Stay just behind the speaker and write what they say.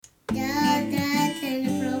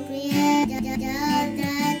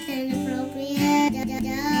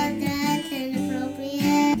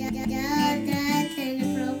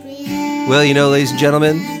Well, you know, ladies and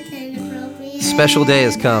gentlemen, special day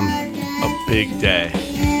has come. A big day.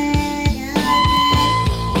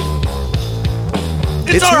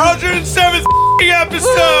 It's our 107th episode!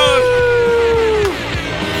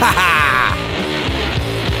 Ha ha!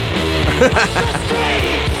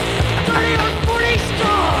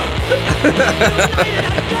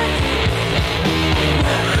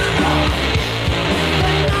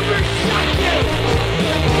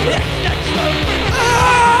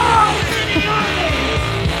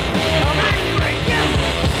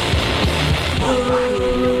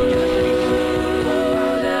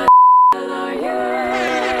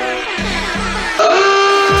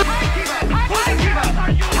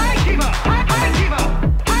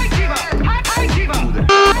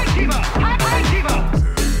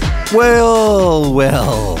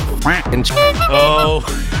 Well. Oh.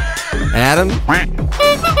 Adam?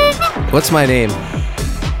 What's my name?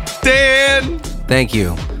 Dan! Thank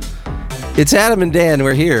you. It's Adam and Dan.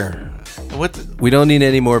 We're here. What? We don't need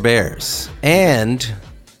any more bears. And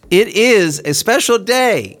it is a special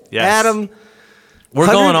day. Yes. Adam. We're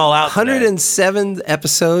going all out today. 107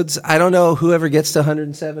 episodes. I don't know whoever gets to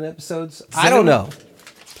 107 episodes. I don't know.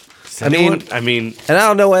 I mean, and I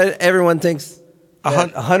don't know what everyone thinks.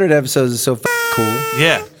 100 episodes is so cool.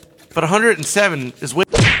 Yeah, but 107 is way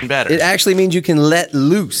better. It actually means you can let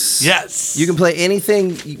loose. Yes. You can play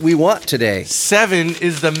anything we want today. 7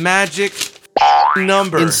 is the magic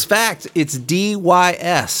number. In fact, it's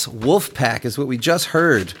DYS. Wolfpack is what we just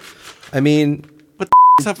heard. I mean, what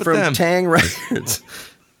the up with from them? Tang Records.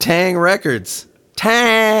 Tang Records.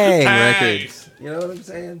 Tang Records. You know what I'm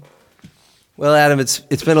saying? Well, Adam, it's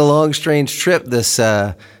been a long, strange trip this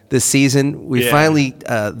season. We finally,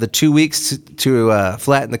 the 2 weeks to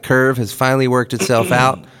flatten the curve has finally worked itself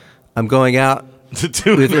out. I'm going out with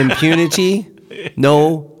impunity,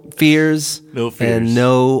 no fears, and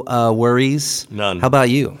no worries. None. How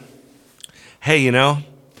about you? Hey, you know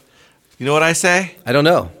what I say? I don't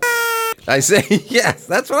know. I say, yes,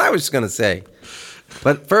 that's what I was going to say.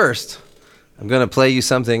 But first, I'm going to play you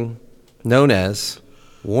something known as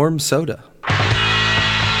warm soda.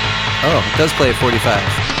 Oh, it does play at 45.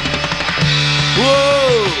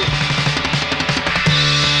 Whoa!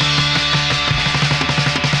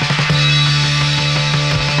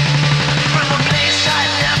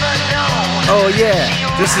 Oh, yeah.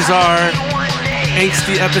 This is our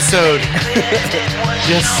angsty episode.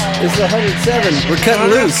 Yes. This is 107. We're cutting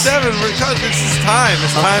loose. 107. This is time.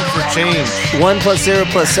 It's time for change. 1 plus 0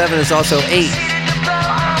 plus 7 is also 8.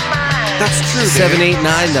 That's true, 7, Dan. 8,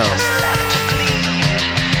 9, though.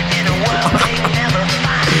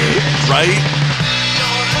 Right?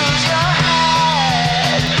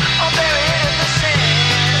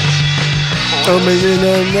 Oh, maybe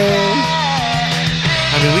no. I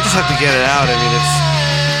mean, we just have to get it out. I mean,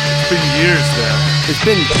 it's been years now. It's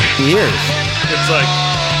been years. It's like,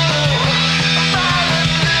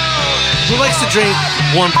 who likes to drink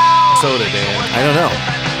warm soda, Dan? I don't know.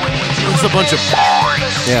 There's a bunch of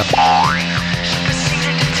Yeah.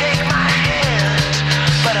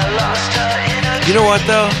 You know what,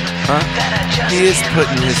 though? Huh? He is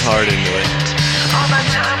putting his heart into it.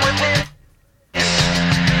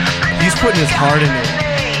 He's putting his heart into it.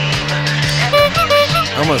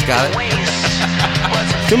 Almost got it.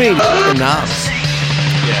 Too many knobs.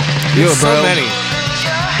 Yeah. You There's a bro. so many.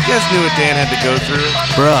 You guys knew what Dan had to go through.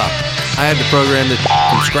 Bruh, I had to program this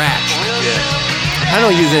from scratch. Yeah. I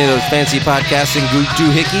don't use any of those fancy podcasting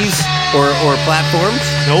doohickeys or platforms.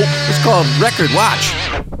 Nope. It's called Record Watch.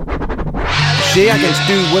 See, I can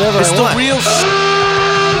do whatever It's I the want. real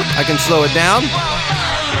I can slow it down.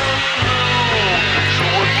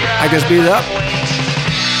 I can speed it up.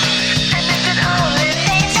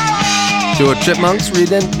 Do a Chipmunks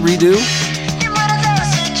redo.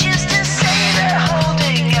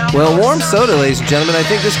 Well, warm soda, ladies and gentlemen. I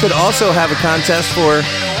think this could also have a contest for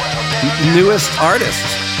newest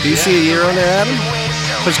artists. Do you see a year on there, Adam?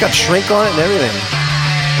 But it's got shrink on it and everything.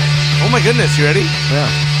 Oh my goodness, you ready? Yeah.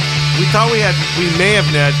 We thought we may have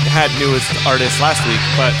had newest artists last week,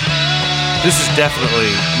 but this is definitely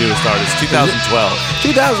newest artist, 2012.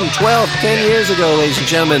 2012, 10 years ago, ladies and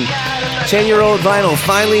gentlemen. 10-year-old vinyl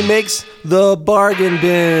finally makes the bargain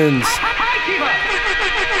bins.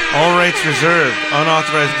 All rights reserved.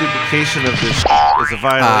 Unauthorized duplication of this is a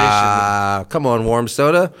violation. Come on, warm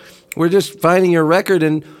soda. We're just finding your record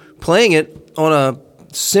and playing it on a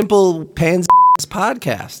simple Pans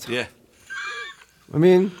podcast. Yeah. I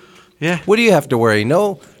mean, Yeah. what do you have to worry?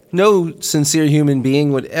 No sincere human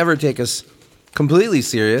being would ever take us completely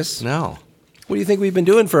serious. No. What do you think we've been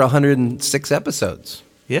doing for 106 episodes?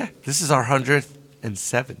 Yeah, this is our 107th.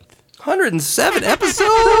 107 episodes!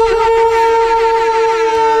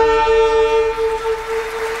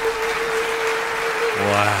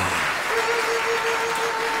 Wow.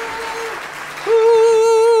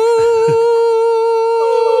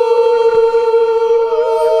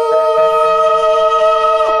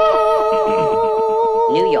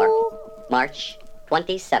 New York, March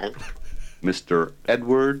 27th. Mr.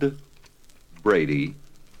 Edward Brady,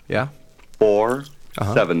 Yeah?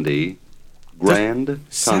 470 Grand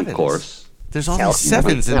Sevens. Concourse. There's all these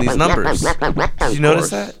sevens in these numbers. Did you notice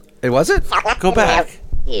that? It was it? Go back.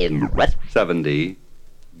 70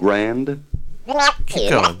 Grand Keep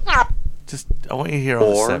going. Just, I want you to hear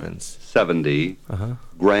all the sevens. 470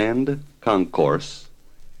 Grand Concourse,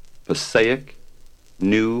 Passaic,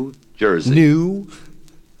 New Jersey. New.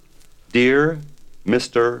 Dear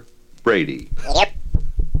Mr. Brady.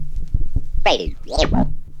 Brady.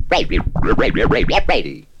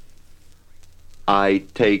 Brady. I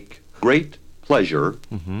take great pleasure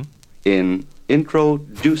in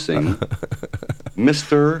introducing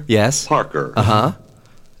Mr. Yes. Parker, Uh-huh.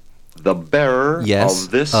 the bearer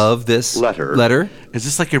Yes. of this letter. Is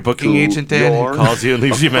this like your booking To agent, Dan, who your calls you and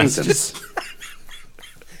leaves you acquaintance. messages?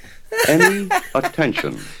 Any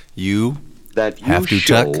attention You that you Have to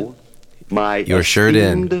show tuck my your shirt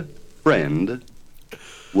in. esteemed friend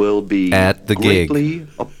will be At the gig. greatly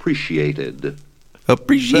appreciated.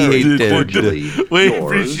 appreciated. Cordially We yours,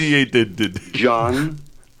 appreciated it. John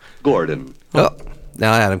Gordon. Oh,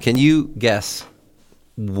 now, Adam, can you guess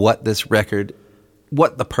what the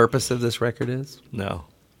purpose of this record is? No.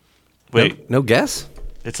 Wait, No guess?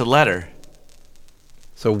 it's a letter.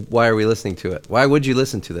 So why are we listening to it? Why would you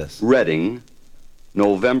listen to this? Reading,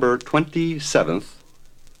 November 27th.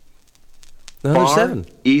 Number Far 7.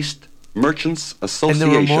 East Merchants And Association.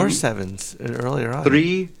 there were more sevens earlier on.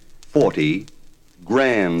 340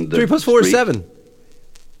 Grand 3 plus 4 is Street, 7.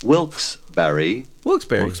 Wilkes-Barre,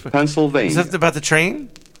 Wilkes-Barre. Pennsylvania. Is that about the train?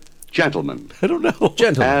 Gentlemen, I don't know.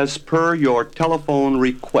 Gentlemen. as per your telephone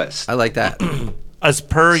request. I like that. As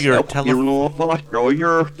per your telephone.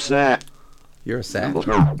 You're a sack. Is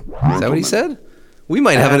that what he said? We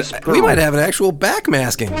might have an actual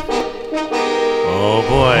backmasking. Oh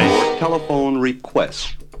boy. Your telephone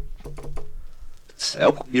request.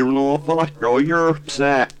 Your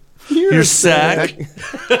sack. Your sack?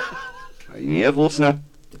 Did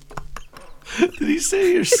Did he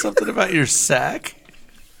say something about your sack?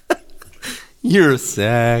 You're a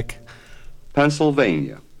sack.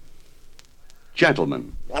 Pennsylvania.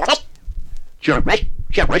 Gentlemen. Gentlemen.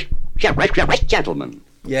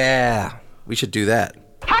 Yeah, we should do that.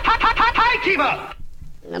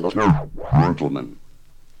 Gentlemen.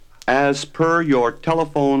 As per your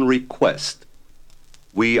telephone request,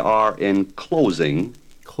 we are enclosing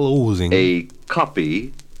Closing. a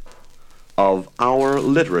copy of our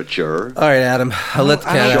literature. All right, Adam. I'll let the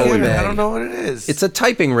cat out of the bag. I don't know what it is. It's a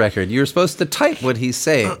typing record. You're supposed to type what he's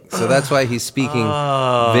saying. So that's why he's speaking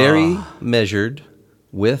very measured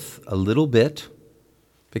with a little bit.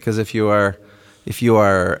 Because if you are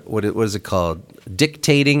what is it called?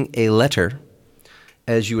 Dictating a letter,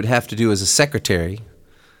 as you would have to do as a secretary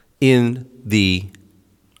in the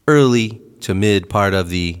early to mid part of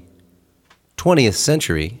the 20th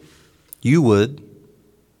century, you would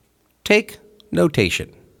take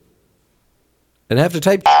notation and have to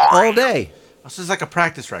type all day. This is like a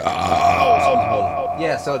practice record.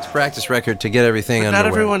 Yeah, so it's a practice record to get everything But underway.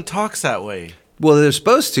 not everyone talks that way. Well, they're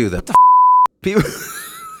supposed to, though. People.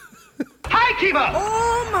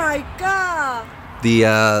 Oh my God!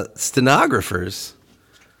 The stenographers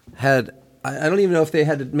had, I don't even know if they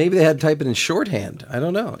had to, maybe they had to type it in shorthand. I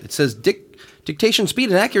don't know. It says dictation speed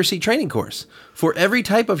and accuracy training course for every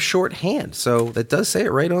type of shorthand. So that does say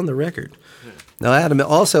it right on the record. Now, Adam,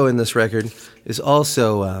 also in this record is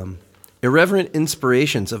also Irreverent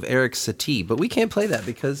Inspirations of Eric Satie, but we can't play that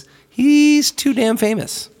because he's too damn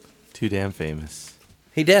famous. Too damn famous.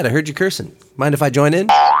 Hey, Dad, I heard you cursing. Mind if I join in?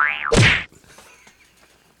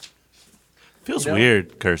 Feels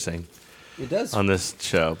weird cursing It does. on this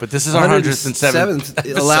show. But this is our 107th.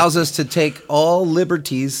 It allows us to take all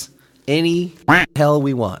liberties any hell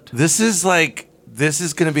we want. This is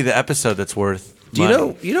going to be the episode that's worth Do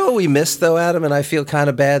you know what we missed though, Adam? And I feel kind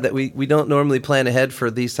of bad that we don't normally plan ahead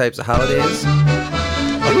for these types of holidays.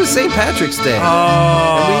 It was St. Patrick's Day.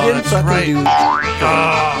 Oh, and we didn't that's fucking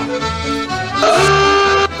right.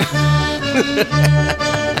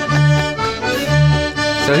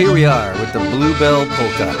 So here we are with the Bluebell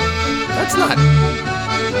Polka. That's not.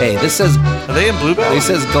 Hey, this says Are they in Bluebell? This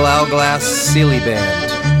says Glau Glass Sealy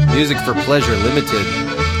Band. Music for Pleasure Limited.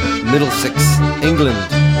 Middlesex, England.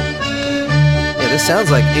 Yeah, this sounds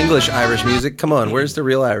like English Irish music. Come on, where's the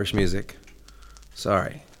real Irish music?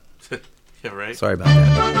 Sorry. Yeah, right. Sorry about that.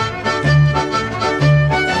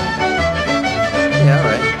 Yeah, all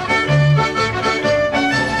right.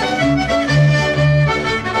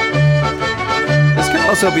 This could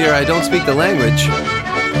also be our I don't speak the language.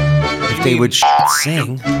 If they would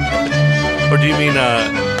sing. Or do you mean, no,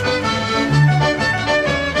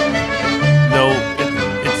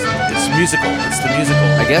 it's musical. It's the musical.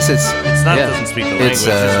 I guess it's not yeah. It doesn't speak the language. It's,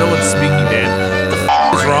 There's no one speaking, Dan. What the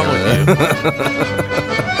f*** is wrong with you?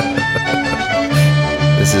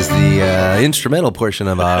 This is the instrumental portion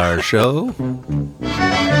of our show.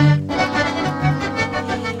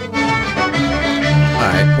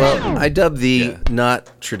 Alright, well, I dubbed the not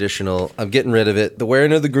traditional, I'm getting rid of it, the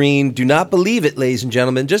Wearing of the Green. Do not believe it, ladies and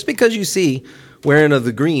gentlemen. Just because you see Wearing of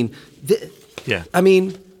the Green, I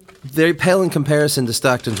mean, they pale in comparison to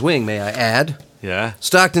Stockton's Wing, may I add. Yeah.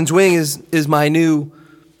 Stockton's Wing is my new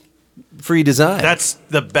free design. That's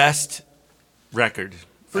the best record.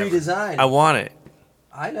 Free design. I want it.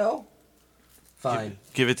 I know. Fine.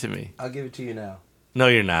 Give it to me. I'll give it to you now. No,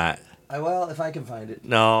 you're not. Well, if I can find it.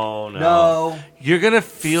 No. You're going to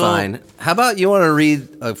feel... Fine. How about you want to read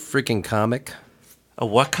a freaking comic? A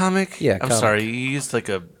what comic? Yeah, I'm comic. sorry. You used like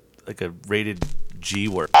a rated G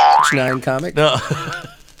word. 9 comic? No.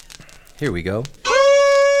 Here we go.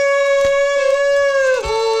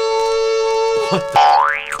 What the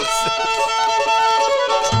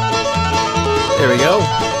There we go.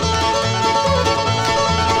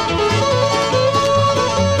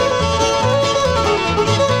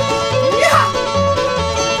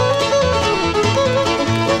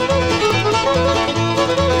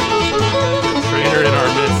 Trainer in our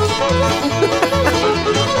midst.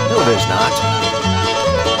 No, there's not.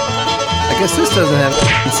 I guess this doesn't have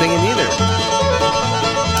singing either.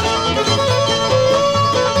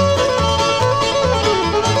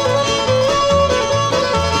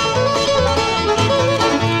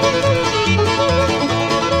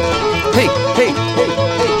 Hey,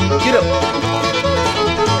 get up.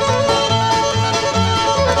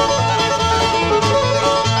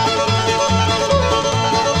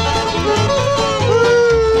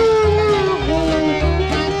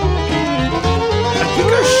 I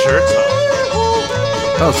think our shirt's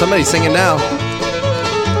off. Oh, somebody's singing now.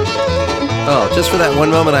 Oh, just for that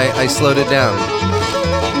one moment, I slowed it down.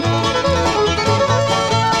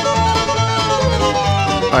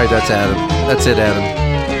 All right, that's Adam. That's it, Adam.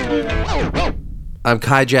 I'm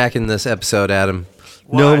hijacking this episode, Adam.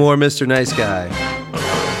 No Why? more Mr. Nice Guy.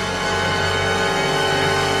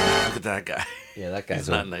 Look at that guy. Yeah, that guy's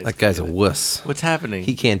not nice. That guy's a wuss. What's happening?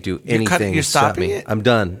 He can't do anything You're to stop stopping me. it? I'm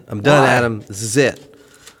done. I'm done, Why? Adam. This is it.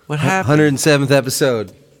 What happened? 107th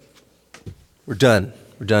episode. We're done.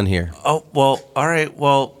 We're done here. Oh, well, all right.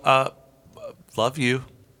 Well, love you.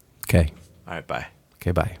 Okay. All right, bye.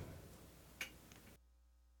 Okay, bye.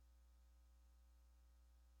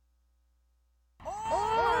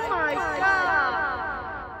 Oh my God.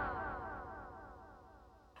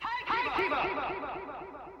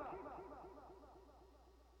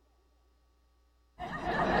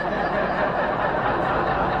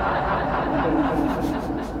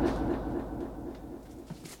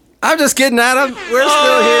 I'm just kidding, Adam. We're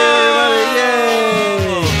still here, everybody.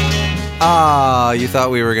 Yay! Ah, you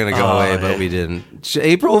thought we were gonna go away, but we didn't.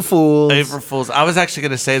 April Fools. April Fools. I was actually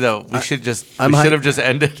going to say, though, we should have just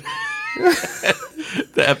ended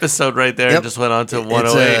the episode right there and just went on to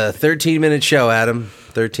 108. It's a 13-minute show, Adam.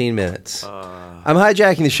 13 minutes. I'm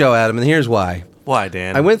hijacking the show, Adam, and here's why. Why,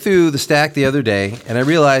 Dan? I went through the stack the other day, and I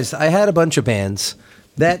realized I had a bunch of bands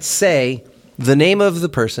that say the name of the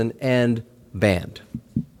person and band.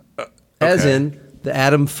 As in the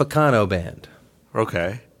Adam Facano Band.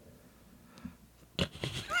 Okay.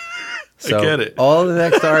 So I get it. all the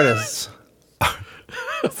next artists.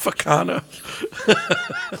 Facano.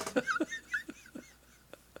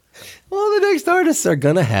 All the next artists are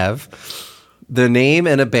going to have the name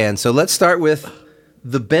and a band. So let's start with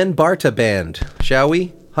the Ben Barta Band, shall we?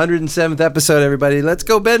 107th episode, everybody. Let's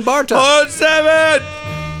go, Ben Barta. 107!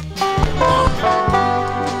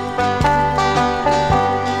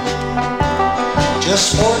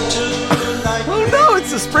 Just for tonight. Oh, no,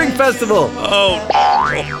 it's the Spring Festival. Oh,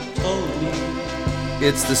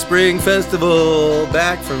 It's the Spring Festival,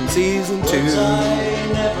 back from season 2. I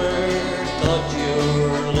never thought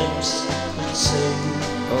your lips could sing.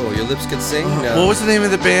 Oh, your lips could sing? No. what was the name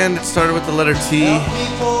of the band that started with the letter T?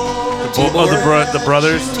 Before The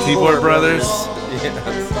brothers? T-Board Brothers?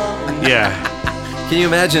 Yeah. Can you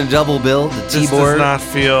imagine a double bill? The This does T-Board not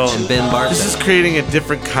feel... and Ben Barta. This is creating a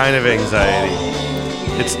different kind of anxiety.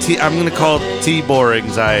 I'm gonna call it T-bore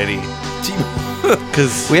anxiety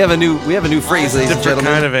because We have a new phrase, ladies and different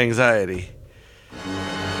gentlemen. kind of anxiety.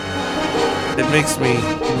 It makes me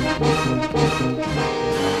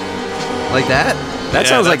Like that? That Yeah,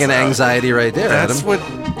 sounds like that's an how- anxiety right there, That's Adam. what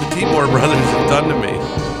the T-bore brothers have done to me.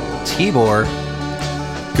 Tibor.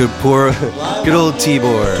 Good old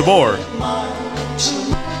Tibor. T-bore.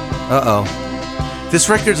 Uh-oh. This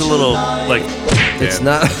record's a little like. It's Yeah.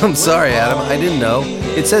 not. I'm sorry, Adam. I didn't know.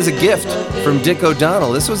 It says a gift from Dick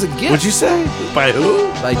O'Donnell. This was a gift. What'd you say? By who?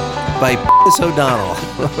 By O'Donnell.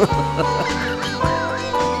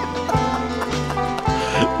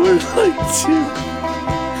 We're like two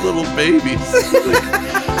little babies.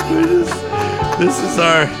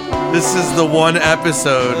 This is the one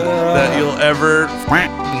episode that you'll ever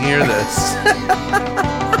hear this.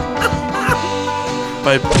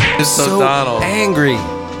 By So O'Donnell. angry.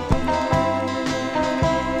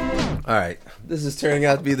 All right. This is turning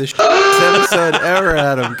out to be the episode ever,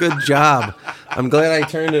 Adam. Good job. I'm glad I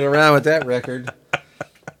turned it around with that record.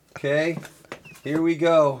 Okay. Here we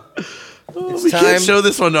go. It's We time. can't show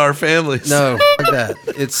this one to our families. No, like that.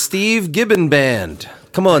 It's Steve Gibbon Band.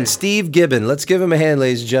 Come on, Steve Gibbon. Let's give him a hand,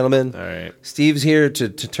 ladies and gentlemen. All right. Steve's here to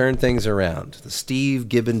turn things around. The Steve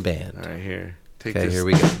Gibbon Band. All right, here. Take Okay, this here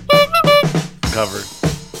we go. cover.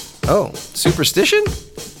 Oh, Superstition?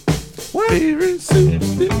 What? Favorite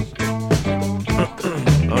superstition.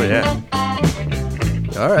 Oh, yeah.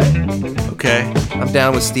 All right. Okay. I'm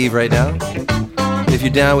down with Steve right now. If you're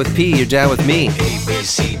down with P, you're down with me.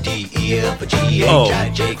 Oh.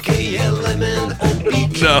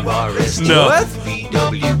 No. No. What?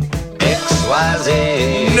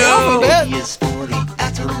 No.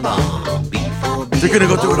 They're going to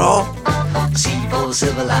go through it all?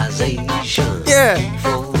 Yeah.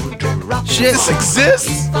 Shit. This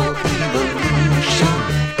exists?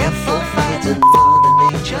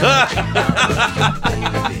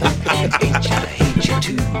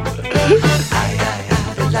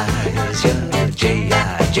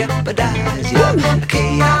 Jeopardize ya.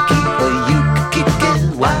 K.I. keep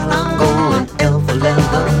kicking while I'm going L for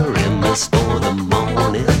leather. M is for the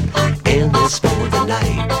morning, N is for the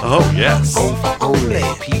night. Oh, yes. O for only,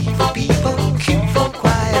 P for people, Q for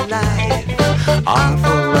quiet life, R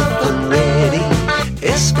for rough and ready,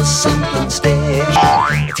 S for something steady,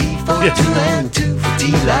 T for two and two for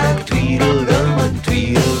tea like Tweedledum and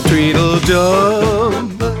Tweedledum.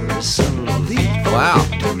 Wow.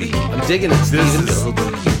 I'm digging it, Steven.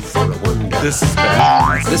 This is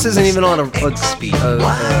bad. This isn't even on a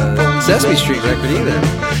Sesame Street record either.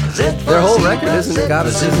 Their whole record doesn't have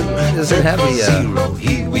the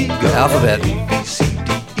alphabet.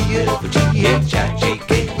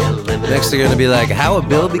 Next they're gonna be like, how a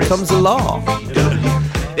bill becomes a law.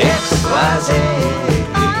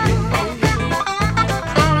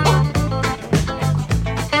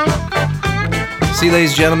 See,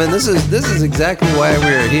 ladies and gentlemen, this is exactly why we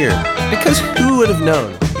are here. Because who would have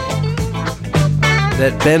known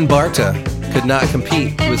that Ben Barta could not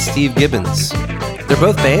compete with Steve Gibbons? They're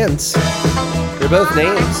both bands. They're both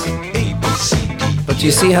names. But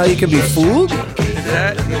you see how you can be fooled?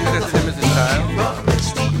 That's him as a child.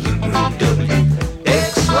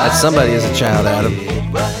 That's somebody as a child, Adam.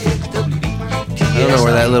 I don't know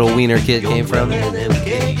where that little wiener kid came from.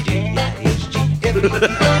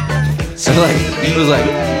 So it was like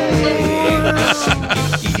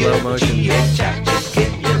slow motion.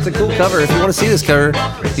 It's a cool cover. If you want to see this cover,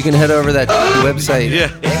 you can head over to that website. Yeah.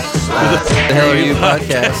 The Hell Are You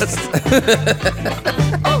podcast.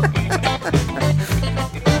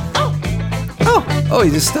 Oh, he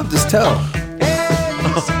just stubbed his toe.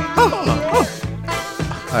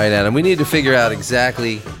 All right, Adam, we need to figure out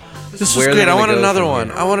exactly. This was Where great. they're I gonna want go another from one.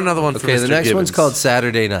 here. I want another one. Okay, for the Mr. next one's Gibbons. called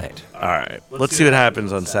Saturday Night. All right. Let's see what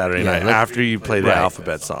happens on Saturday night let's- after you play the Right.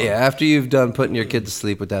 alphabet song. Yeah, after you've done putting your kid to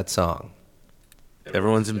sleep with that song.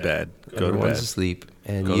 Everyone's in bed. Go Everyone's to bed. asleep,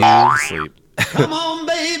 and Go you. to sleep. Come on,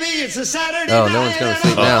 baby, it's a Saturday Oh, night. no one's gonna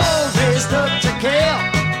sleep now. All dressed up to kill.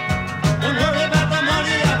 Don't worry about the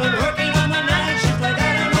money, I've been working on the night. She's like,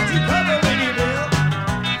 I don't want you covered in your bill.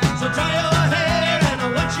 So tie your hair and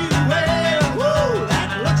what you wear. Woo, that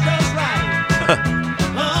looks just right.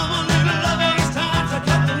 Come on, little lover, it's time to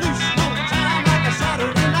cut the loose. No time like a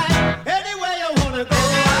Saturday night. Anywhere you wanna go,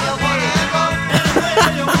 anywhere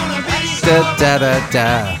you wanna be. Da da da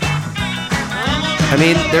da. I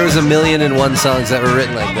mean, there was 1,000,001 songs that were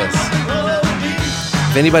written like this.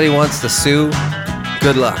 If anybody wants to sue,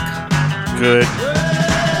 good luck. Good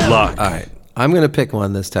luck. All right, I'm gonna pick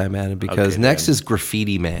one this time, Adam, because Okay, next Dan. is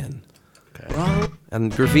Graffiti Man. Okay.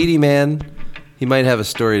 And Graffiti Man, he might have a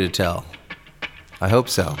story to tell. I hope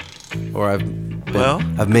so. or I've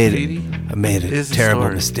made graffiti a is a terrible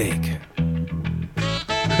story. mistake.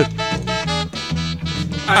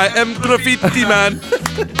 I am graffiti man.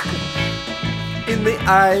 In the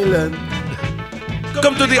island,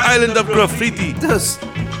 Come to the island of graffiti. those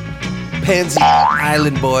pansy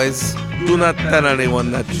island boys. Do not tell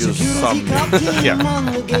anyone that you saw me. Yeah.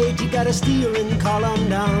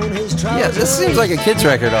 Yeah, this seems like a kid's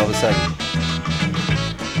record all of a sudden.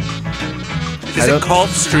 Is it called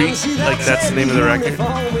Street? Like that's the name of the record?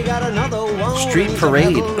 Street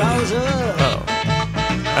Parade. Oh.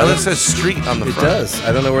 It says Street on the It front. does.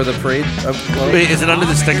 I don't know where the parade. Wait, is it under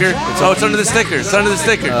the sticker? It's under the sticker. It's under the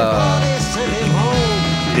sticker.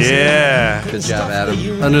 Yeah. Good job,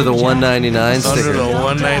 Adam. Under the 199 sticker. Under the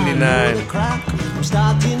 199.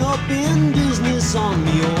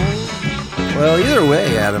 Well, either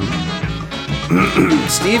way, Adam.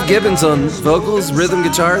 Steve Gibbons on vocals, rhythm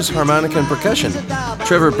guitars, harmonica, and percussion.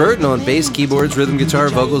 Trevor Burton on bass, keyboards, rhythm guitar,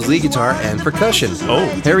 vocals, lead guitar, and percussion. Oh.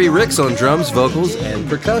 Harry Ricks on drums, vocals, and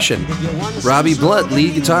percussion. Robbie Blunt,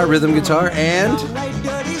 lead guitar, rhythm guitar, and...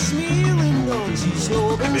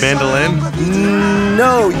 Mandolin?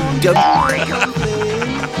 No, you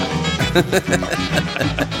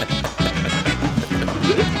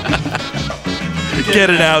Get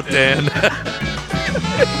it out, Dan.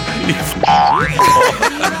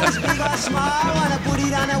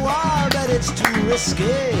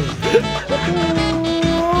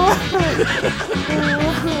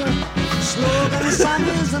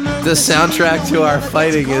 The soundtrack to our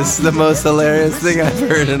fighting is the most hilarious thing I've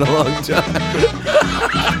heard in a long time.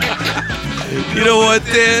 You know what,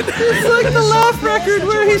 Dan? It's like the laugh record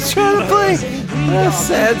where he's trying to play a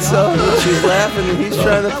sad song and she's laughing and he's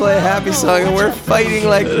trying to play a happy song and we're fighting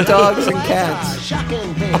like dogs and cats.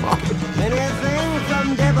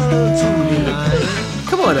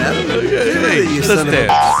 Come on, Adam. Hey, You let's son of a-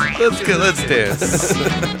 dance. Let's dance.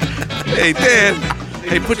 Hey, Dan.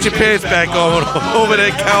 Hey, put your pants back on over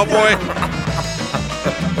there, cowboy.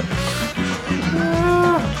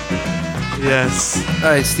 Yes. All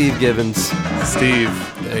right, Steve Gibbons. Steve.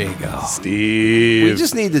 There you go. Steve. We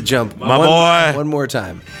just need to jump My boy. one more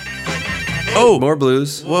time. Oh. More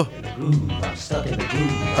blues. Whoa.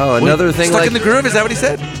 Oh, another thing Stuck like in the groove? Is that what he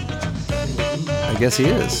said? I guess he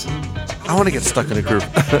is. I want to get stuck in a groove.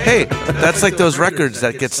 Hey, that's like those records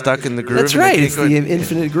that get stuck in the groove. That's and they right. can't It's go- the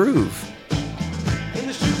infinite groove.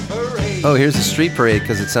 Oh, here's the street parade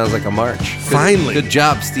because it sounds like a march. Finally. Good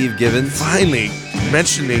job, Steve Gibbons. Finally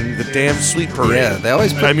mentioning the damn sweet parade. Yeah, they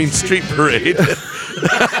always put. I mean street parade.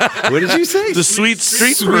 What did you say? The sweet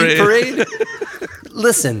street Sweet parade. parade.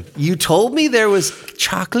 Listen, you told me there was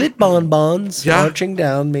chocolate bonbons Yeah. marching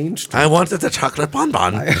down Main Street. I wanted the chocolate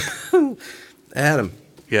bonbon. Adam,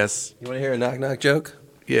 Yes. you want to hear a knock knock joke?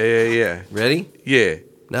 Yeah. Ready? Yeah.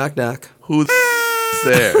 Knock knock. Who the is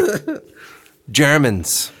there?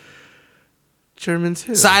 Germans. Germans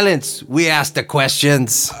who? Silence. We ask the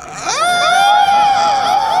questions.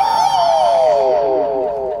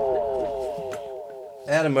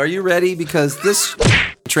 Adam, are you ready? Because this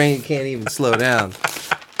train can't even slow down.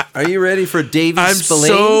 Are you ready for Davy I'm Spillane?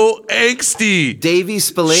 so angsty. Davy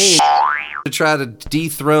Spillane to try to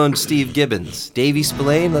dethrone Steve Gibbons. Davy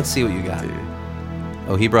Spillane, let's see what you got.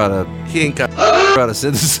 Oh, he brought a He ain't got.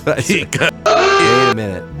 synthesizer. He got. Wait a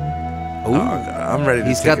minute. Ooh. I'm ready to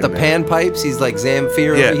He's take got a the nap. pan pipes. He's like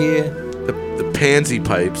Zamfir Yeah. over here. The pansy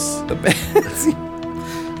pipes. The pansy.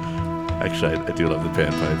 Actually, I do love the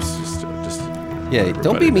pan pipes. Just Yeah,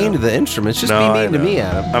 don't be mean to the instruments. Just be mean to me,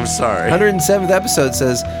 Adam. I'm sorry. 107th episode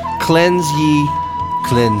says, cleanse ye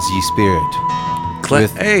spirit.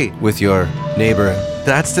 Hey, With your neighbor,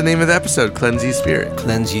 that's the name of the episode. Cleanse ye spirit.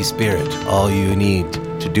 cleanse ye spirit. All you need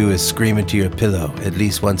to do is scream into your pillow at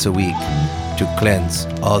least once a week to cleanse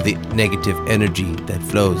all the negative energy that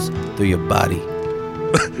flows through your body.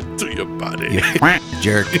 To your body. You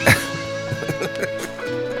jerk.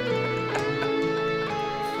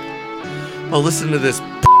 Oh, listen to this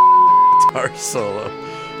guitar solo.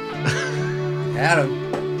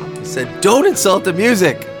 Adam, he said, don't insult the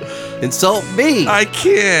music. Insult me. I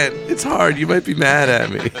can't. It's hard. You might be mad at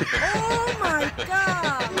me. Oh my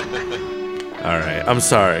god. All right. I'm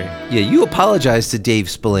sorry. Yeah, you apologize to Dave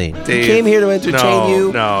Spillane. He Dave, came here to entertain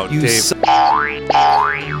you. No, you Dave. su-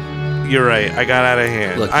 You're right. I got out of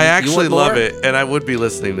hand. Look, I you actually want more? love it, and I would be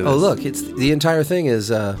listening to this. Oh, look, it's the entire thing is,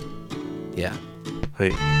 yeah.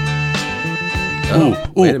 Wait. Oh,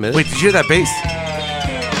 Ooh, wait a minute. Wait, did you hear that bass?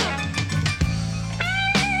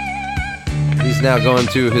 He's now going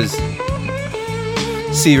through his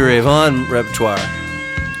Stevie Ray Vaughan repertoire.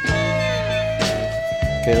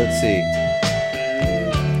 Okay, let's see.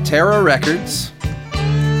 Terra Records.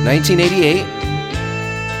 1988.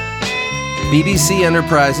 BBC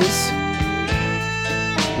Enterprises.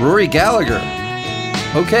 Rory Gallagher.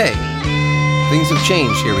 Okay. Things have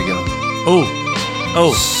changed. Here we go.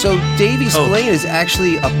 Oh. So Davy Spillane is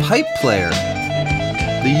actually a pipe player.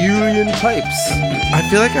 The Union Pipes. I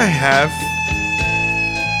feel like I have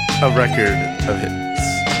a record of hits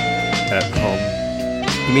at home.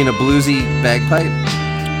 You mean a bluesy bagpipe?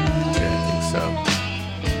 Yeah, I think so.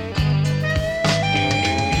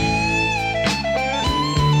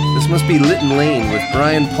 This must be Lytton Lane with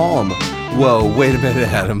Brian Palm. Whoa, wait a minute,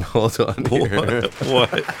 Adam. Hold on here.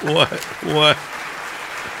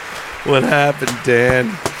 What happened, Dan?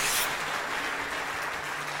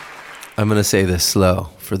 I'm going to say this slow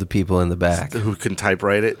for the people in the back. Who can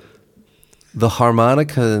typewrite it? The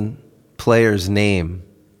harmonica player's name,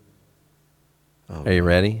 are you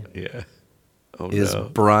ready? Yeah. Oh, Is no.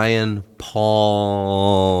 Brian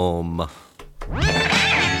Palm.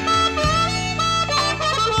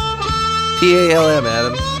 P-A-L-M,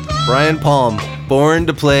 Adam. Brian Palm, born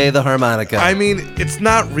to play the harmonica. I mean, it's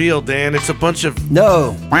not real, Dan. It's a bunch of...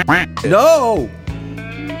 No. No.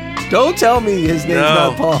 Don't tell me his name's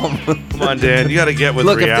No. not Palm. Come on, Dan. You got to get with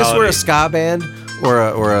Look, reality. if this were a ska band or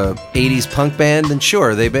a 80s punk band, then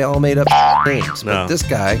sure, they all made up names. No. But this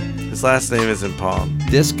guy His last name isn't Palm.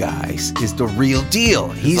 is the real deal.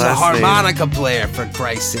 He's a last name- harmonica player, for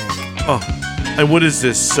Christ's sake. Oh, and what is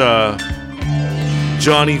this?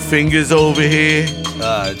 Johnny Fingers over here?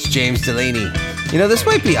 It's James Delaney. You know, this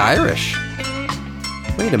might be Irish.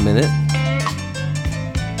 Wait a minute.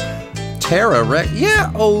 Tara, right? Yeah,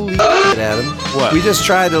 holy shit, Adam. What? We just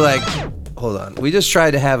tried to hold on. We just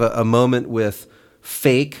tried to have a moment with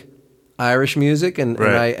fake Irish music, and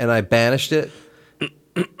Right. I banished it.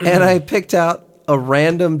 And I picked out a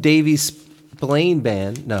random Davy Spillane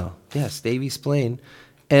band. No, yes, Davy Spillane.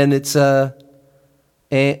 And it's Terror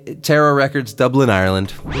Records, Dublin,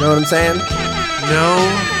 Ireland. You know what I'm saying?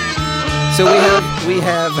 No. So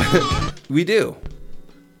we do.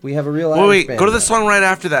 We have a real Irish Wait, band. go to the song right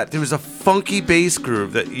after that. There was a funky bass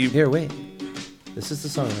groove that you... Here, wait. This is the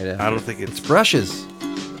song right after. I don't think it's... Brushes.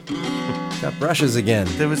 Got brushes again.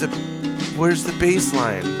 There was a... Where's the bass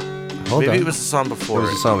line? Hold Maybe on. it was the song before There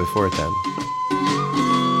was it. a song before it then.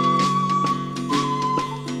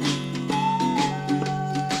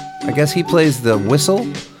 I guess he plays the whistle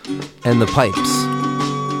and the pipes.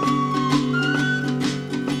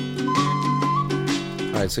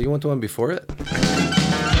 All right, so you want the one before it?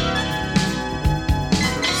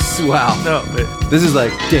 Wow. No, This is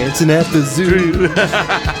like dancing at the zoo.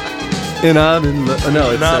 And I'm in love.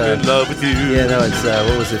 No, it's and I'm in love with you. yeah, no, it's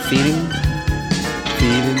what was it? Feeding.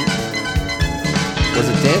 Was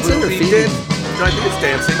it dancing or feeding? No, I think it's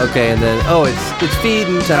dancing. Okay, and then it's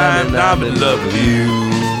feeding time, and I'm in love with you.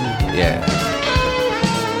 Yeah.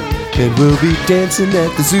 And we'll be dancing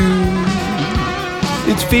at the zoo.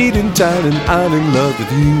 It's feeding time, and I'm in love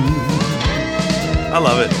with you. I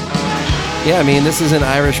love it. Yeah, I mean, this isn't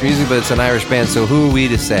Irish music, but it's an Irish band, so who are we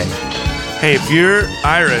to say? Hey, if you're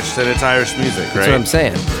Irish, then it's Irish music, right? That's what I'm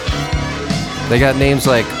saying. They got names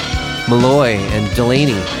like Malloy and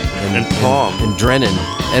Delaney And Palm. and Drennan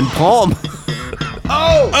and Palm.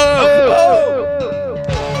 Whoa!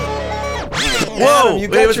 Adam, you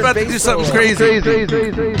Wait, got I was your about to bass do something solo. crazy.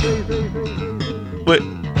 Wait.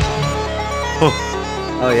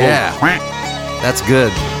 Oh yeah, that's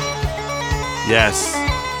good. Yes.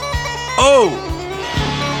 Oh!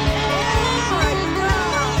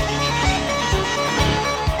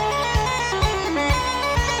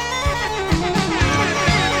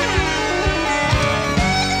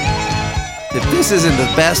 If this isn't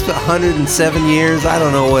the best 107 years, I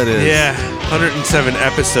don't know what is. Yeah, 107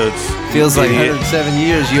 episodes. Feels like Idiot. 107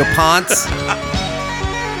 years, you ponce.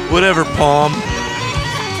 Whatever, Palm.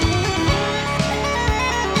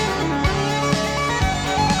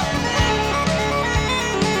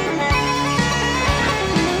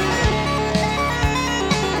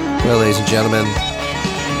 Well, ladies and gentlemen,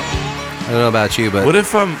 I don't know about you, but What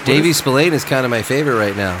if Davy Spillane is kind of my favorite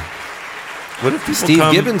right now. What if people Steve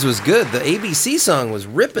come, Gibbons was good. The ABC song was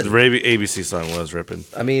ripping. The ABC song was ripping.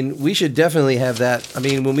 I mean, we should definitely have that. I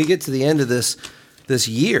mean, when we get to the end of this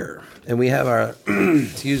year and we have our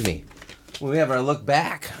excuse me, when we have our look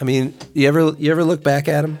back. I mean, you ever look back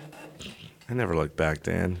at him? I never look back,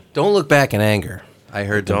 Dan. Don't look back in anger. I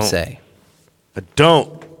heard them Don't. say. I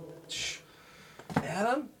don't.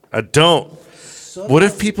 Adam? I don't. What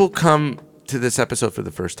if people come to this episode for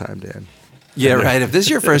the first time, Dan? Yeah, right. If this is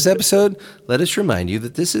your first episode, let us remind you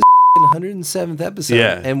that this is 107th episode.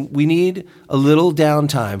 Yeah. And we need a little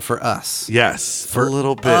downtime for us. Yes, for a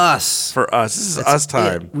little bit. us. For us. This is That's us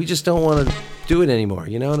time. it. We just don't want to do it anymore.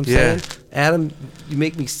 You know what I'm Yeah. saying? Adam, you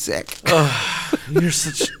make me sick. You're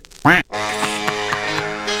such.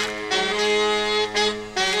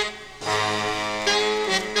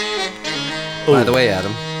 By the way,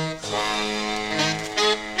 Adam.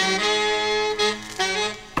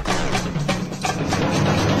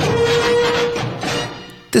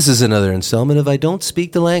 This is another installment of I Don't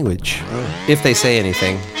Speak the Language. If they say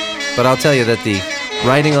anything. But I'll tell you that the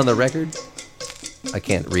writing on the record, I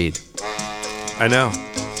can't read. I know.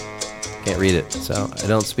 Can't read it. So I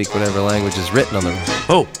don't speak whatever language is written on the record.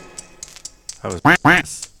 Oh. That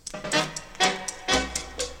was.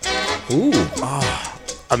 Ooh.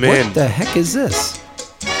 I'm in. What the heck is this?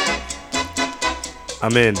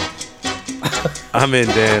 I'm in. I'm in,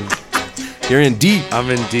 Dan. You're in deep. I'm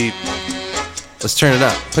in deep. Let's turn it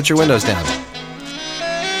up. Put your windows down.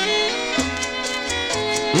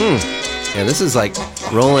 Yeah, this is like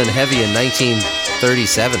rolling heavy in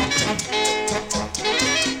 1937.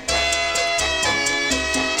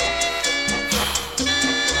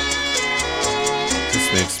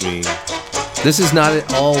 This makes me. This is not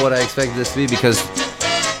at all what I expected this to be, because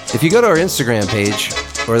if you go to our Instagram page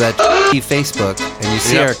or that Facebook and you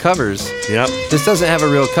see Yep. our covers, Yep. this doesn't have a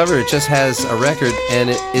real cover. It just has a record, and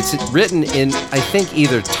it's written in, I think,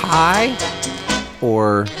 either Thai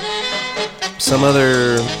or some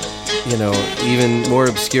other, even more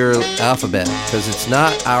obscure alphabet, because it's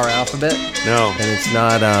not our alphabet, No. and it's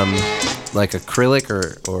not like acrylic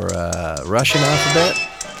or Russian alphabet.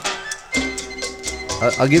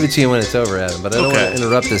 I'll give it to you when it's over, Adam, but I don't want Okay. to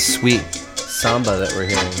interrupt this sweet samba that we're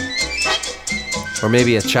hearing. Or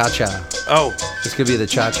maybe a cha-cha. Oh. This could be the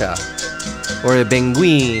cha-cha. Or a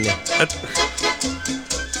benguin.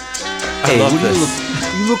 I love what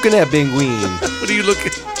this. you looking at, benguin? What are you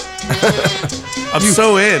looking? I'm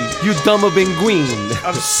so in. You dumb a benguin.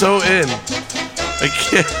 I'm so in. I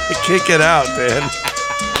can't get out, man.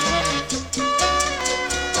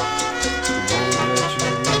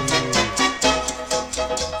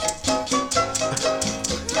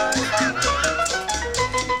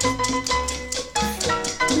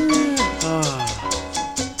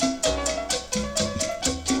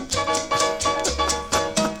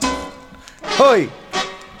 Hoi!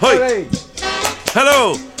 Hey.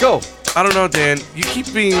 Hello. Go! I don't know, Dan. You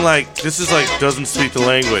keep being like, this is like doesn't speak the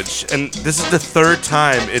language, and this is the third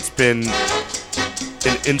time it's been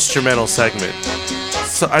an instrumental segment.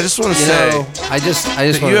 So I just want to say I just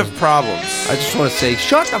that want you have problems. I just want to say,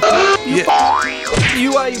 shut the f*** Yeah.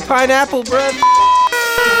 you pineapple breath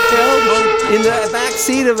in the back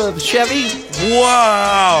seat of a Chevy.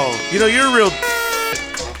 Wow. You're a real.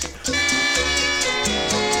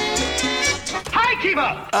 Hi,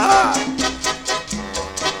 Kiva!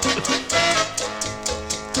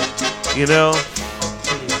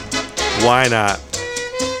 Why not?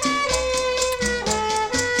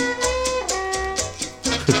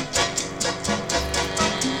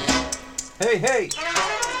 Hey!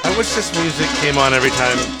 I wish this music came on every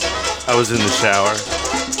time I was in the shower.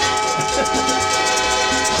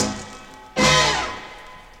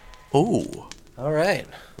 Oh, All right.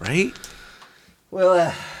 right?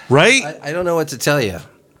 Well, Right? I don't know what to tell you,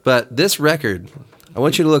 but this record, I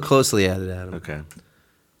want you to look closely at it, Adam. Okay.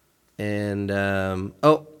 And,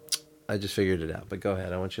 I just figured it out, but go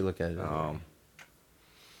ahead. I want you to look at it.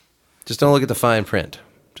 Just don't look at the fine print.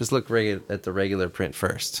 Just look at the regular print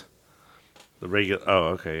first. The regular. Oh,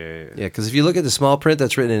 okay. Yeah. Yeah, because if you look at the small print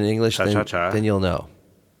that's written in English, Cha-cha-cha. then you'll know.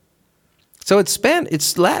 So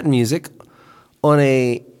it's Latin music on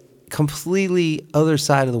a completely other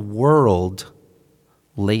side of the world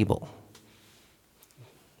label.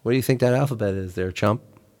 What do you think that alphabet is there, chump?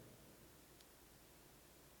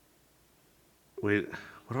 Wait,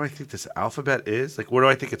 what do I think this alphabet is? Like, where do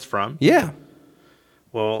I think it's from? Yeah.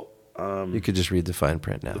 Well, You could just read the fine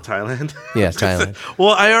print now. Thailand. Yeah, Thailand.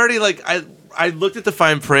 Well, I already I looked at the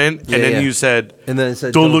fine print, and then you said, And then it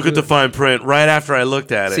said, "Don't look do at the it." fine print." Right after I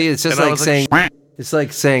looked at it. See, it's just And I like was saying, it's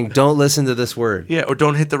like saying, don't listen to this word, yeah, or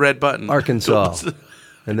don't hit the red button. Arkansas.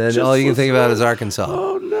 And then Just all you can think about slow. is Arkansas.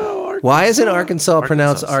 Oh no! Arkansas. Why isn't Arkansas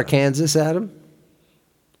pronounced Arkansas. Arkansas, Adam?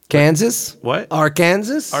 Kansas? What?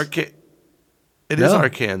 Arkansas? It is No.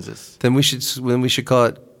 Arkansas. Then we should call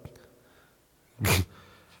it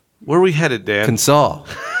Where are we headed, Dan? Consol.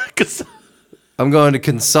 'Cause- I'm going to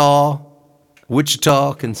Consol,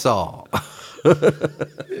 Wichita, Consol.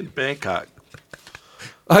 in Bangkok.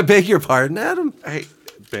 I beg your pardon, Adam. Hey,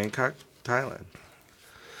 Bangkok, Thailand.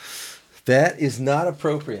 That is not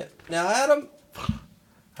appropriate. Now, Adam,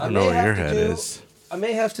 I don't know where your head is. I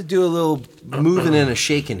may have to do a little moving and a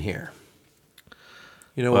shaking here.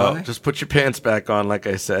 You know Well, why? just put your pants back on, like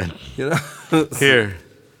I said. You know Here,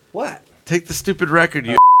 what? Take the stupid record,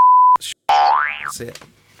 you. That's it.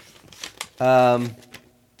 Hold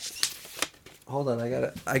on,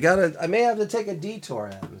 I may have to take a detour,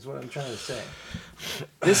 Adam, is what I'm trying to say.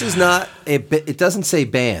 This is not it doesn't say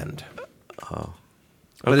band. Oh.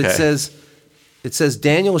 But Okay. it says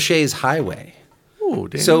Daniel Shay's Highway. Ooh,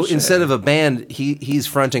 Daniel So Shay. instead of a band, he's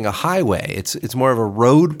fronting a highway. It's more of a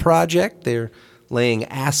road project. They're laying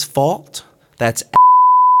asphalt. That's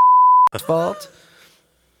asphalt.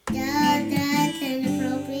 That's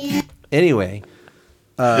inappropriate. Anyway,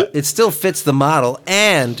 it still fits the model,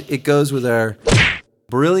 and it goes with our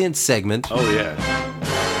brilliant segment, Oh yeah.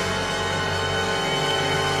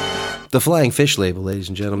 the Flying Fish Label, ladies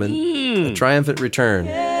and gentlemen. A triumphant return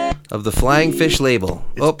of the Flying Fish Label.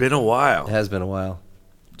 It's been a while. It has been a while.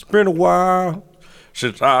 It's been a while.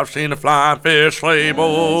 Since I've seen the flying fish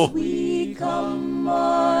label. We come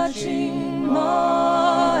marching,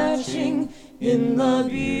 marching in the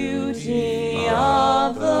beauty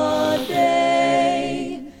of the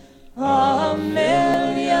day. A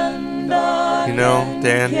million You know,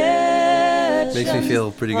 Dan, Makes me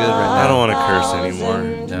feel pretty good right I now. don't want to curse anymore.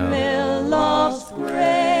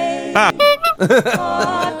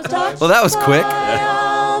 Well, that was quick.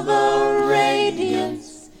 The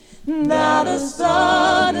radiance that a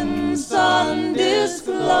sudden sun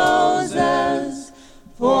discloses,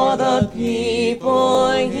 for the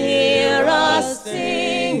people hear us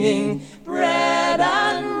singing bread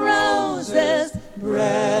and roses,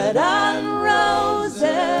 bread and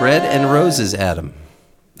roses. Bread and roses, Adam.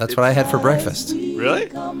 That's what I had for breakfast. Really?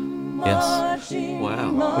 Yes.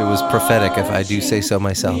 Wow. It was prophetic, if I do say so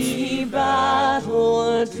myself. That's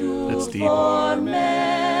deep.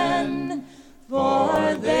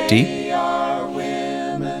 Deep? Deep.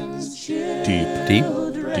 Deep? Deep.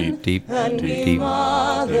 Deep? Deep? Deep?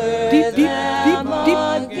 Deep? Deep? Deep?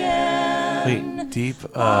 Wait, deep.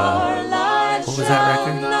 What was that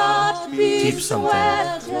record? Deep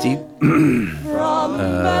something. Deep?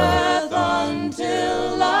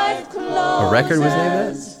 A record was named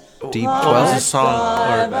that? Deep What was the 12?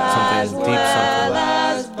 song or something? Deep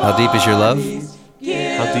something. How deep is your love?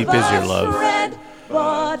 How deep is your love?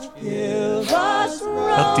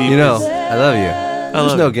 How deep You know, is... I love you. There's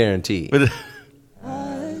love no you. guarantee. But-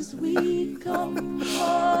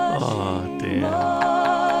 oh,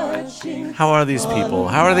 damn. How are these people?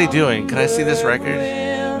 How are they doing? Can I see this record?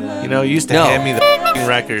 You know, you used to No. hand me the f***ing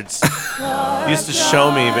records. You used to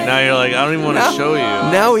show me, but now you're like, I don't even want to show you.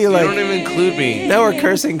 Now you're like, You don't even include me. now we're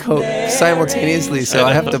cursing simultaneously, so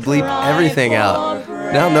I have to bleep everything out.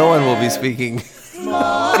 Now no one will be speaking.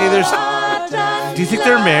 Hey, there's... Do you think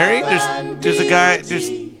they're married? There's a guy... There's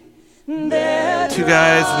 2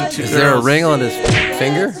 guys and 2 girls. Is there a ring on his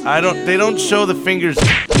finger? They don't show the fingers.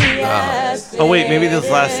 Oh wait, maybe those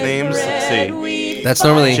last names. Let's see. That's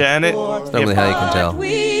normally Janet. normally how you can tell.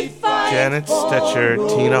 Janet Stetcher,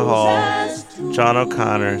 Tina Hall, John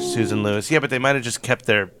O'Connor, Susan Lewis. Yeah, but they might have just kept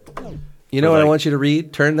their. You know what I like- want you to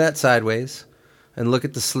read? Turn that sideways and look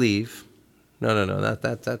at the sleeve. No, not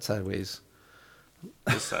that sideways.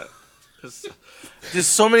 This side. There's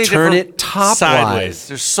so many Turn different it top sideways. wise.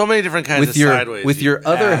 There's so many different kinds With of your sideways. with your you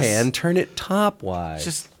other ass. hand, turn it top wise.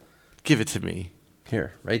 Just give it to me.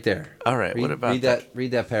 Here, right there. All right, Read, what about read that?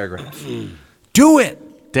 Read that paragraph. Do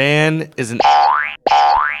it. Dan is an.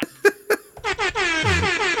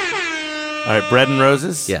 All right, bread and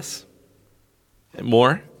roses. Yes.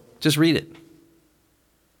 More Just read it.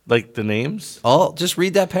 like the names. Just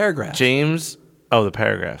read that paragraph. James. Oh, the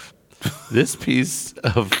paragraph. This piece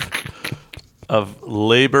of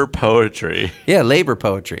labor poetry, Yeah, labor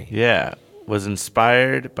poetry. yeah, was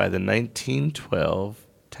inspired by the 1912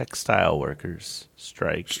 textile workers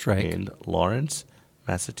strike in Lawrence,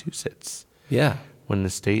 Massachusetts, Yeah. when the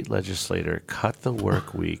state legislature cut the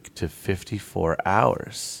work week to 54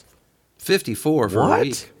 hours. 54 for a What?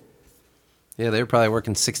 week. Yeah, they were probably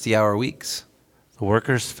working 60-hour weeks. The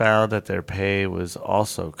workers found that their pay was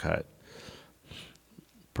also cut.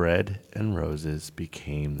 Bread and roses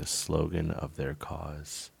became the slogan of their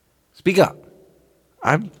cause. Speak up.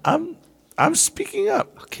 I'm speaking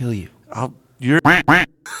up. I'll kill you.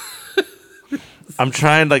 I'm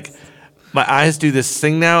trying, like, my eyes do this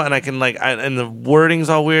thing now, and I can, like, and the wording's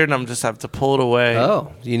all weird, and I'm just have to pull it away.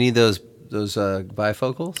 Oh, do you need those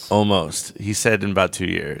bifocals? Almost. He said in about 2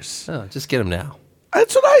 years. Oh, just get them now.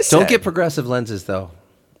 That's what I said. Don't get progressive lenses, though.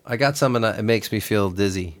 I got some, and it makes me feel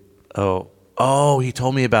dizzy. Oh, he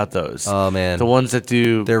told me about those. Oh, man. The ones that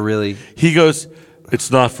do. They're really... He goes,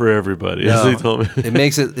 it's not for everybody, as he told me. it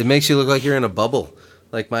makes you look like you're in a bubble.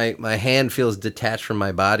 Like my hand feels detached from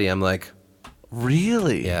my body. I'm like...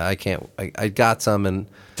 Really? Yeah, I can't... I got some, and...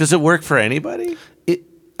 Does it work for anybody?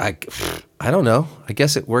 I don't know. I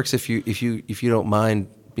guess it works if you don't mind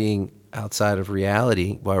being outside of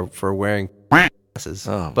reality for wearing glasses.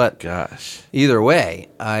 Oh, but gosh. Either way,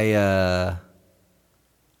 I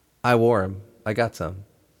wore them. I got some.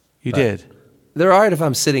 You did. They're all right if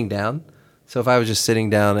I'm sitting down. So if I was just sitting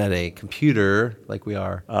down at a computer like we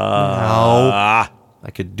are now,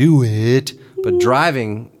 I could do it. But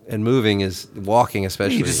driving and moving walking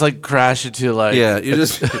especially. You just like crash into like. Yeah, you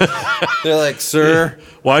just. They're like, sir.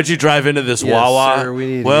 Why'd you drive into this Yes, Wawa? sir, we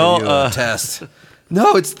need to give you a test.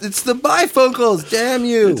 No, it's the bifocals. Damn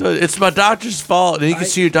you! It's my doctor's fault. And you can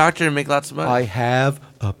see your doctor and make lots of money. I have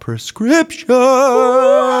a prescription.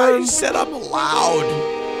 You said I'm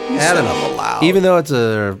allowed. Adam, I'm allowed. even though it's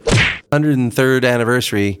a 103rd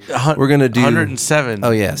anniversary, we're gonna do 107.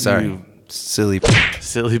 Oh yeah, sorry, You silly.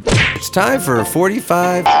 silly. It's time for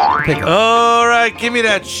 45 pickup. All right, give me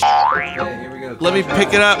that. Yeah, here we go. Let me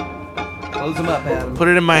pick it up. Close them up, Adam. Put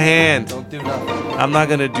it in my hand. Don't do nothing. I'm not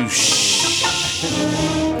gonna do shh.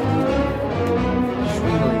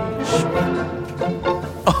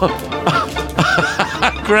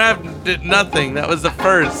 I grabbed it, nothing. That was the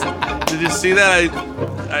first. Did you see that?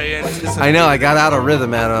 I know. I got out of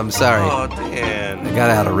rhythm, Adam. I'm sorry. Oh, Dan. I got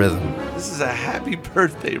out of rhythm. This is a happy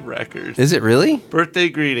birthday record. Is it really? Birthday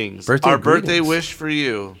greetings. Birthday Our birthday greetings. wish for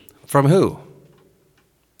you. From who?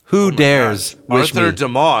 Who dares wish Arthur me?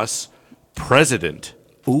 DeMoss, president.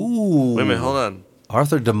 Ooh. Wait a minute, hold on.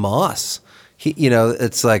 Arthur DeMoss.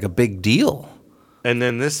 It's like a big deal. And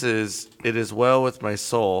then this is It Is Well With My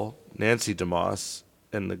Soul, Nancy DeMoss,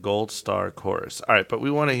 and the Gold Star Chorus. All right, but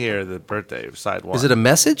we want to hear the birthday of side one. Is it a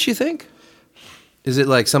message, you think? Is it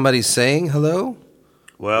like somebody saying hello?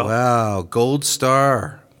 Well, Wow, Gold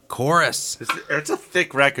Star Chorus. it's a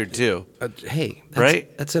thick record, too. Hey, that's,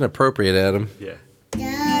 Right? That's inappropriate, Adam. Yeah.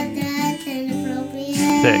 That's inappropriate.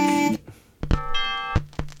 Thick.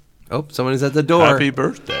 Oh, someone's at the door. Happy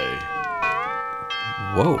birthday.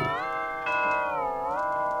 Whoa.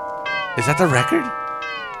 Is that the record?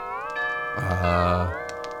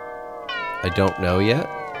 I don't know yet.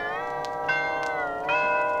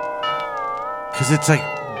 Because it's like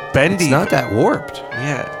bendy. It's not that warped.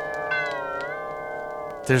 Yeah.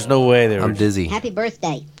 There's no way they were. I'm dizzy. Happy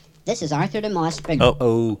birthday. This is Arthur DeMoss Big. Oh.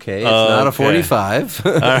 Okay, it's not a Okay. 45.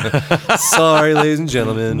 Sorry, ladies and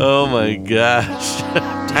gentlemen. Oh my gosh.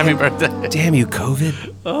 Happy birthday. Damn you,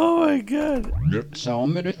 COVID. Oh my god.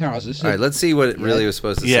 All right, let's see what it really was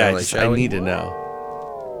supposed to sound like, I shall we? need to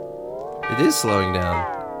know. It is slowing down.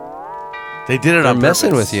 They did it They're on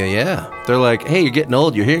messing purpose. with you, yeah. They're like, hey, you're getting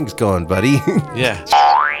old. Your hearing's going, buddy. Yeah.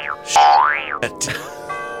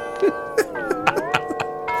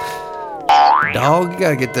 Dog, you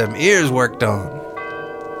gotta get them ears worked on.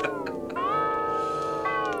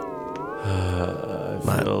 I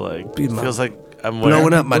feel like be my- feels like I'm Blowing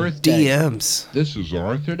wearing up my birthday. DMs. This is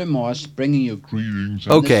Arthur DeMoss bringing you greetings.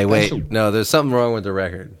 on Okay, this wait. special- No, there's something wrong with the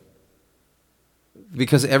record.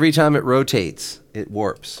 Because every time it rotates, it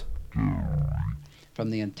warps. From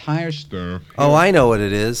the entire staff. Oh, I know what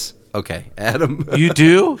it is. Okay, Adam. You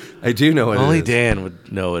do? I do know what Only it is. Dan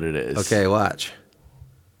would know what it is. Okay, watch.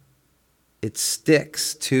 It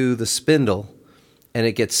sticks to the spindle, and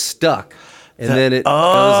it gets stuck, and then it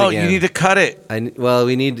goes again. You need to cut it.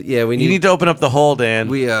 we need. Yeah, we need. You need to open up the hole, Dan.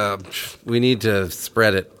 We need to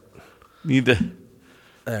spread it. need to.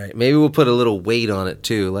 All right, maybe we'll put a little weight on it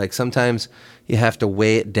too. Like sometimes you have to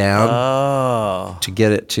weigh it down Oh. to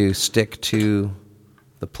get it to stick to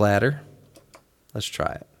the platter. Let's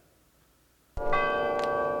try it.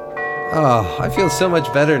 Oh, I feel so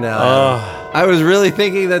much better now. I was really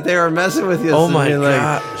thinking that they were messing with you. Oh so my being like,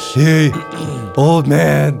 gosh. hey, old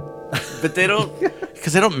man. But they don't,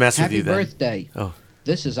 because they don't mess with Happy you then. birthday. Oh.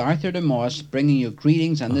 This is Arthur DeMoss bringing you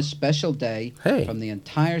greetings on this special day Hey. from the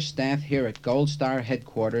entire staff here at Gold Star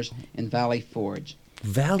headquarters in Valley Forge.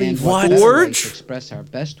 Valley And what better way to Forge? express our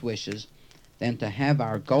best wishes than to have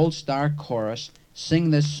our Gold Star chorus sing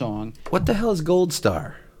this song What the hell is Gold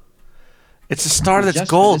Star? It's a star that's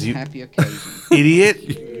just gold, for this you happy occasion.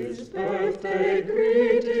 idiot.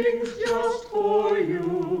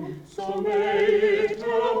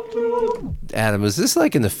 Adam, was this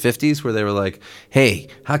like in the 50s where they were like, hey,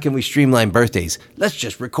 how can we streamline birthdays? Let's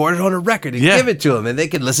just record it on a record and Yeah. give it to them, and they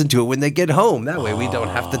can listen to it when they get home. That way we don't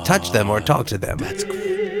have to touch them or talk to them. That's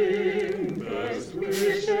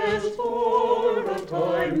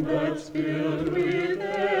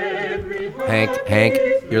Hank,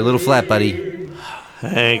 you're a little flat, buddy.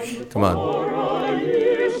 Hank. Come on.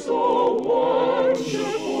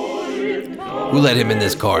 Who let him in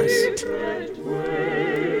this chorus?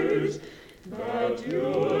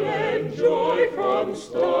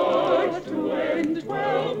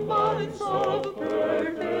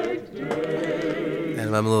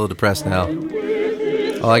 and I'm a little depressed now.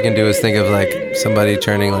 All I can do is think of like somebody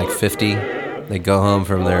turning like 50. They go home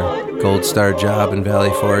from their Gold Star job in Valley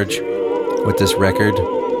Forge with this record,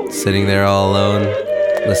 sitting there all alone,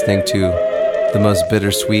 listening to the most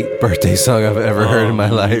bittersweet birthday song I've ever heard in my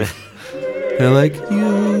life. They're like,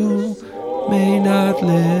 you may not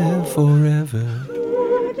live forever,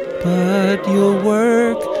 but you'll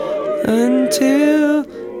work until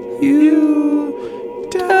you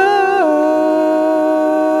die.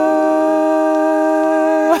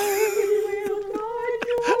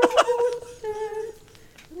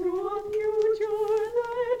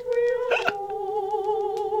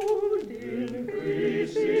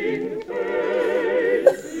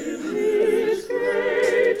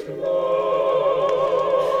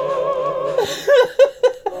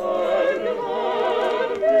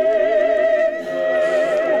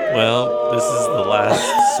 Well, this is the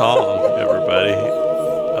last song, everybody,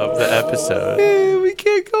 of the episode. We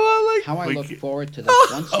can't go on like How I look forward to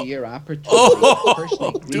this once-a-year opportunity to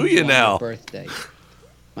personally greet do you you on now? your birthday.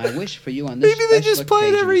 My wish for you on this Maybe they special just play it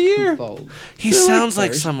occasion every is year. twofold. He They're sounds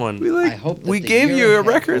like- like someone. I hope that we the gave year you a ahead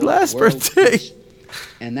record holds last world birthday. peace,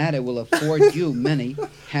 and that it will afford you many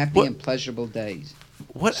happy What- and pleasurable days.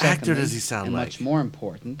 What actor Secondly, does he sound and like? much more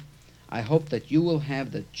important, I hope that you will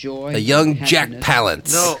have the joy A young and Jack happiness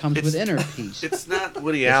Palance. No, that comes it's- with inner peace. It's not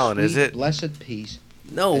Woody The Allen, is sweet, it? Blessed peace.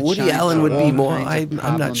 No, that Woody shines Allen through would be all more. kinds of I'm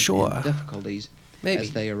not problems sure. and difficulties Maybe.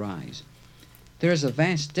 as they arise. There is a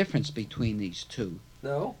vast difference between these two.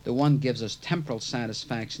 No. The one gives us temporal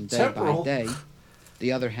satisfaction day Temporal? by day.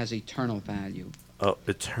 The other has eternal value. Oh,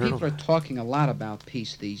 Eternal. People are talking a lot about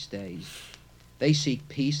peace these days. They seek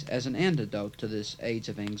peace as an antidote to this age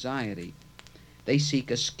of anxiety. They seek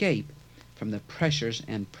escape from the pressures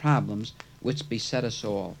and problems which beset us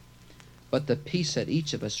all. But the peace that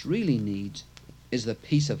each of us really needs is the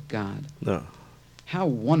peace of God. No. How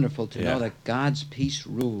wonderful to Yeah. know that God's peace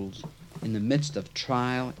rules in the midst of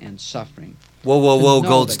trial and suffering. Whoa, whoa, To whoa, know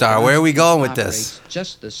Gold that Star. God's Where are we peace going with operates this?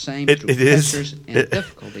 just the same It- through it is. pressures and It-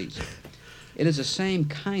 difficulties. It is the same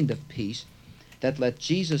kind of peace that let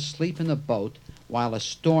Jesus sleep in the boat while a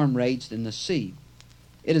storm raged in the sea.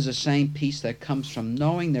 It is the same peace that comes from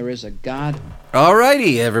knowing there is a God. All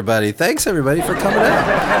righty, everybody. Thanks, everybody, for coming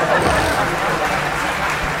out.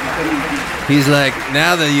 He's like,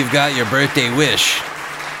 now that you've got your birthday wish,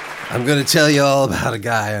 I'm going to tell you all about a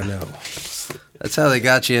guy I know. That's how they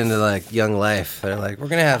got you into, like, young life. They're like, we're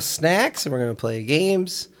going to have snacks, and we're going to play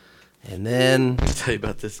games, and then... I'll tell you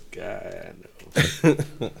about this guy I know.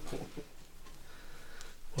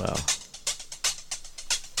 Wow.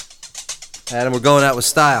 Adam, we're going out with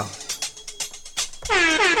style.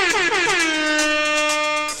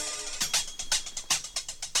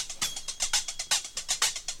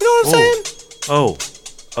 You know what I'm saying? Oh.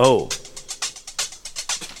 Oh.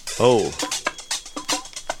 Oh.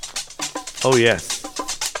 Oh, yes.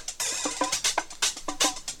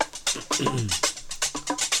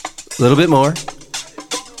 A little bit more.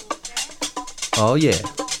 Oh, yeah.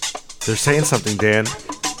 They're saying something, Dan.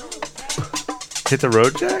 Hit the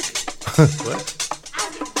road, Jack? What?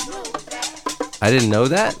 I didn't know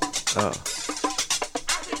that. Oh.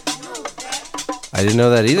 I didn't know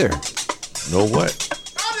that either. No what?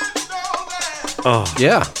 Oh.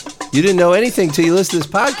 Yeah. You didn't know anything till you listened to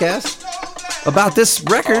this podcast about this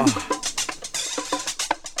record.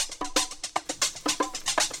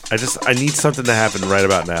 I need something to happen right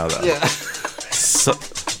about now, though. Yeah. So,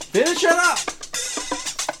 Finish it up.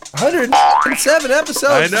 107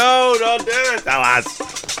 episodes. I know. Don't do it. Tell us.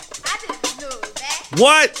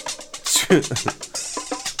 What?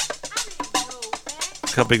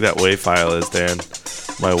 Look how big that WAV file is, Dan.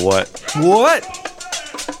 My what? What?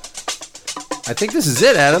 I think this is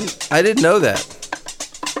it, Adam. I didn't know that.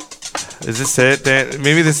 Is this it, Dan?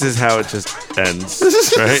 Maybe this is how it just ends,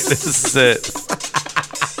 right? This is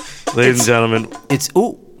it. Ladies and gentlemen. It's,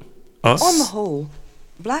 ooh. Us? On the whole,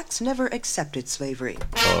 blacks never accepted slavery.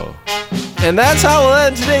 Oh. And that's how we'll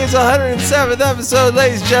end today's 107th episode,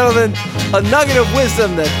 ladies and gentlemen. A nugget of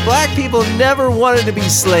wisdom that black people never wanted to be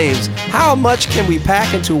slaves. How much can we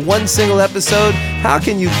pack into one single episode? How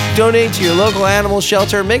can you donate to your local animal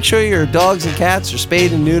shelter? Make sure your dogs and cats are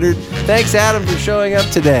spayed and neutered. Thanks, Adam, for showing up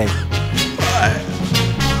today.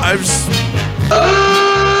 I'm just...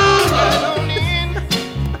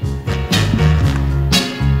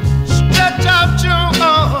 Stretch out your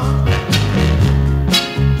arm.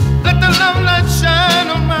 Let the love light shine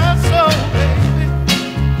on my soul, baby.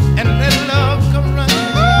 And let love come running.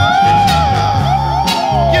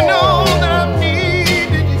 You know that I've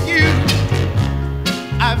needed you.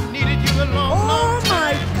 I've needed you a long, long time.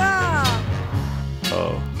 my God!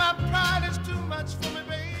 Oh. My pride